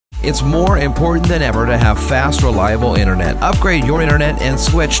It's more important than ever to have fast, reliable internet. Upgrade your internet and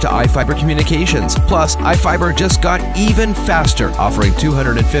switch to iFiber Communications. Plus, iFiber just got even faster, offering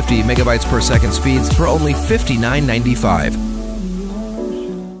 250 megabytes per second speeds for only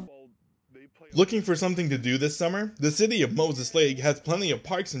 $59.95. Looking for something to do this summer? The city of Moses Lake has plenty of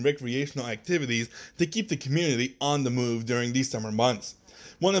parks and recreational activities to keep the community on the move during these summer months.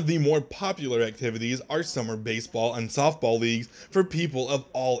 One of the more popular activities are summer baseball and softball leagues for people of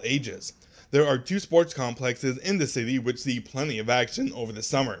all ages. There are 2 sports complexes in the city which see plenty of action over the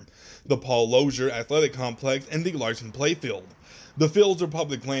summer: the Paul Lozier Athletic Complex and the Larson Playfield. The fields are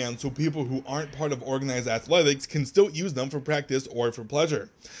public land, so people who aren't part of organized athletics can still use them for practice or for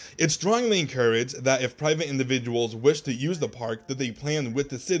pleasure. It's strongly encouraged that if private individuals wish to use the park, that they plan with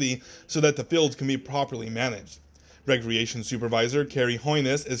the city so that the fields can be properly managed. Recreation Supervisor Carrie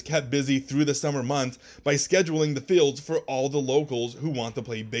Hoynes is kept busy through the summer months by scheduling the fields for all the locals who want to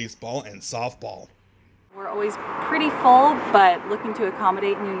play baseball and softball. We're always pretty full, but looking to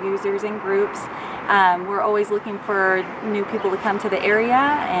accommodate new users and groups. We're always looking for new people to come to the area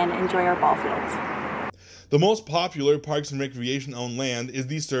and enjoy our ball fields. The most popular Parks and Recreation owned land is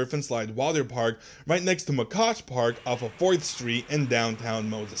the Surf and Slide Water Park right next to McCosh Park off of 4th Street in downtown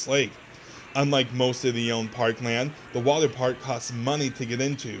Moses Lake. Unlike most city-owned parkland, the water park costs money to get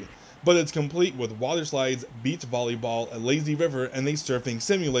into, but it's complete with water slides, beach volleyball, a lazy river, and a surfing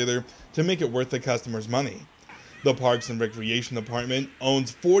simulator to make it worth the customers' money. The Parks and Recreation Department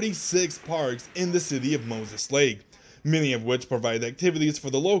owns 46 parks in the city of Moses Lake, many of which provide activities for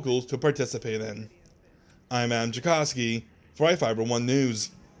the locals to participate in. I'm Cichoski for iFiber One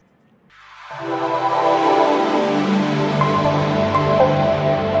News.